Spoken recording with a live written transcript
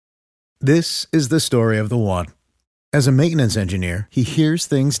This is the story of the one. As a maintenance engineer, he hears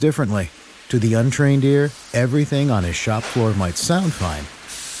things differently. To the untrained ear, everything on his shop floor might sound fine,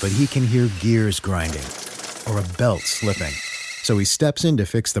 but he can hear gears grinding or a belt slipping. So he steps in to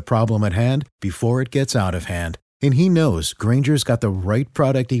fix the problem at hand before it gets out of hand. And he knows Grainger's got the right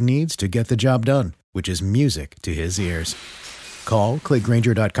product he needs to get the job done, which is music to his ears. Call, click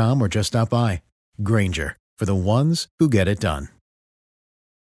Grainger.com, or just stop by. Grainger, for the ones who get it done.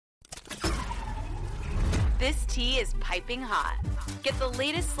 This tea is piping hot. Get the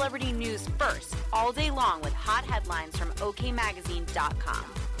latest celebrity news first all day long with hot headlines from okmagazine.com.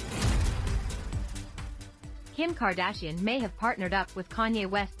 Kim Kardashian may have partnered up with Kanye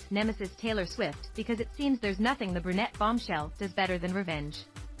West's nemesis Taylor Swift because it seems there's nothing the brunette bombshell does better than revenge.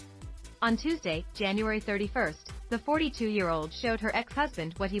 On Tuesday, January 31st, the 42-year-old showed her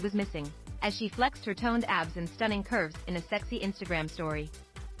ex-husband what he was missing, as she flexed her toned abs and stunning curves in a sexy Instagram story.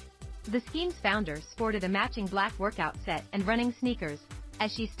 The scheme's founder sported a matching black workout set and running sneakers,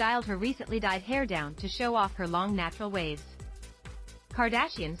 as she styled her recently dyed hair down to show off her long natural waves.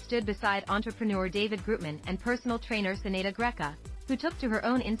 Kardashian stood beside entrepreneur David Grootman and personal trainer Saneda Greca, who took to her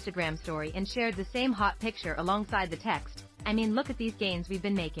own Instagram story and shared the same hot picture alongside the text, "I mean, look at these gains we've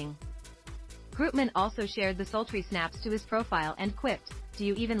been making." Grootman also shared the sultry snaps to his profile and quipped, "Do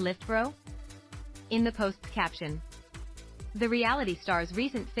you even lift, bro?" In the post's caption. The reality star's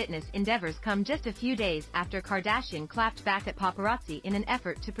recent fitness endeavors come just a few days after Kardashian clapped back at paparazzi in an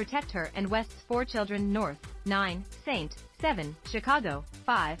effort to protect her and West's 4 children: North, 9, Saint, 7, Chicago,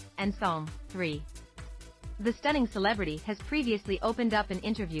 5, and Psalm, 3. The stunning celebrity has previously opened up in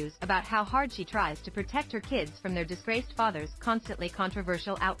interviews about how hard she tries to protect her kids from their disgraced father's constantly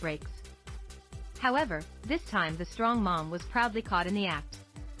controversial outbreaks. However, this time the strong mom was proudly caught in the act.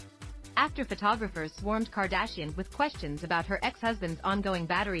 After photographers swarmed Kardashian with questions about her ex-husband's ongoing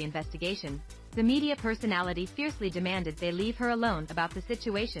battery investigation, the media personality fiercely demanded they leave her alone about the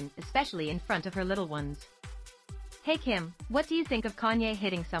situation, especially in front of her little ones. "Hey Kim, what do you think of Kanye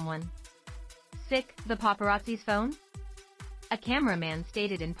hitting someone? Sick, the paparazzi's phone?" A cameraman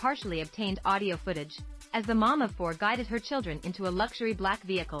stated in partially obtained audio footage, as the mom of 4 guided her children into a luxury black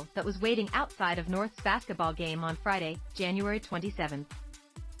vehicle that was waiting outside of North's basketball game on Friday, January 27th.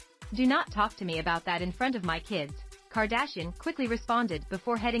 "Do not talk to me about that in front of my kids," Kardashian quickly responded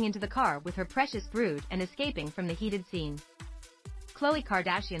before heading into the car with her precious brood and escaping from the heated scene. Khloe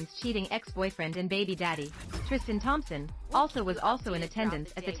Kardashian's cheating ex-boyfriend and baby daddy, Tristan Thompson, was in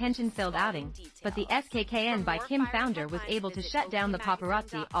attendance at the tension-filled outing, but the SKKN by Kim founder was able to shut down the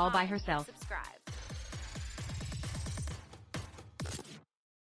paparazzi all by herself.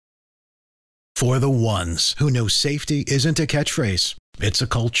 For the ones who know safety isn't a catchphrase, it's a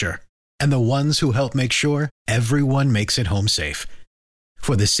culture. And the ones who help make sure everyone makes it home safe.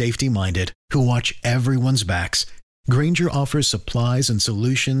 For the safety-minded who watch everyone's backs, Grainger offers supplies and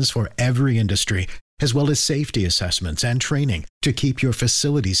solutions for every industry, as well as safety assessments and training to keep your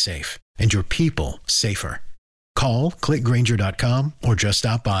facilities safe and your people safer. Call, click Grainger.com, or just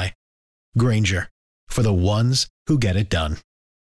stop by. Grainger, for the ones who get it done.